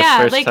 Like the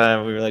first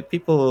time we were like,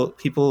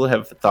 people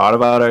have thought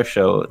about our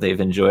show, they've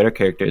enjoyed our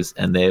characters,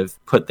 and they've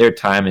put their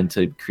time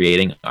into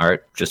creating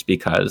art just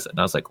because. And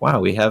I was like, wow,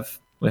 we have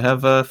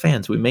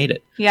fans. We made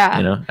it. Yeah.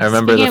 You know, I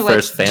remember the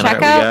first fan art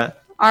we got.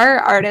 Our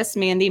artist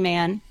Mandy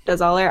Mann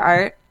does all our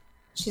art.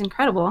 She's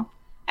incredible.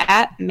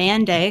 At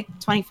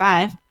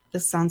Manday25.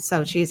 This sounds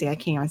so cheesy. I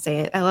can't even say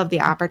it. I love the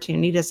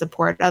opportunity to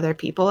support other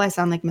people. I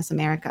sound like Miss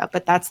America,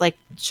 but that's like,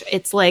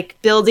 it's like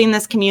building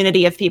this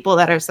community of people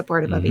that are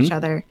supportive of each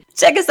other.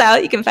 Check us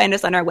out. You can find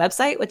us on our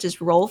website, which is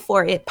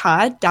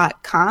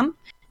rollforitpod.com.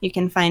 You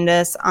can find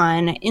us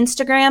on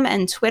Instagram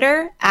and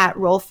Twitter at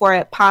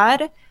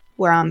rollforitpod.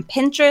 We're on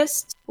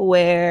Pinterest.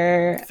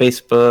 We're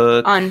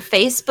on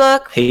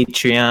Facebook,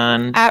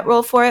 Patreon, at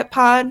Roll For It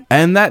Pod.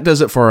 And that does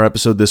it for our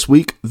episode this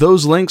week.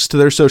 Those links to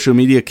their social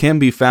media can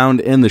be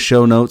found in the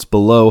show notes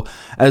below,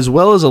 as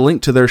well as a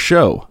link to their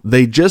show.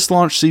 They just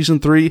launched season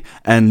 3,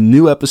 and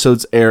new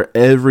episodes air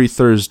every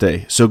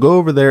Thursday. So go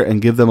over there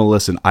and give them a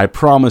listen. I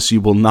promise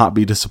you will not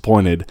be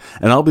disappointed,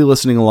 and I'll be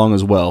listening along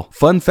as well.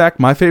 Fun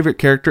fact, my favorite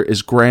character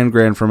is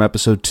Gran from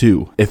episode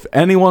 2. If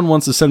anyone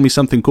wants to send me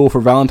something cool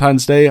for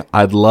Valentine's Day,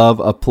 I'd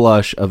love a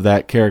plush of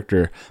that character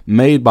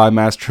made by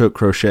Master Hook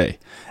Crochet.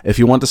 If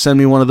you want to send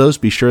me one of those,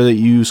 be sure that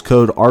you use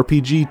code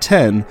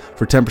RPG10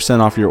 for 10%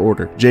 off your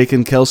order. Jake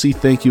and Kelsey,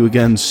 thank you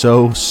again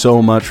so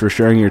much for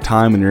sharing your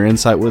time and your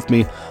insight with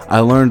me.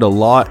 I learned a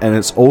lot, and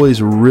it's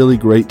always really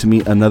great to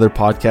meet another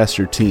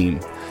podcaster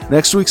team.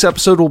 Next week's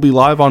episode will be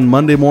live on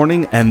Monday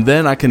morning, and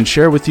then I can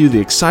share with you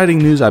the exciting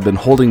news I've been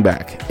holding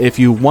back. If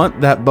you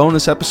want that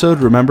bonus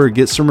episode, remember,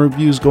 get some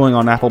reviews going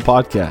on Apple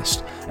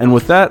Podcasts. And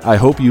with that, I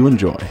hope you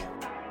enjoy.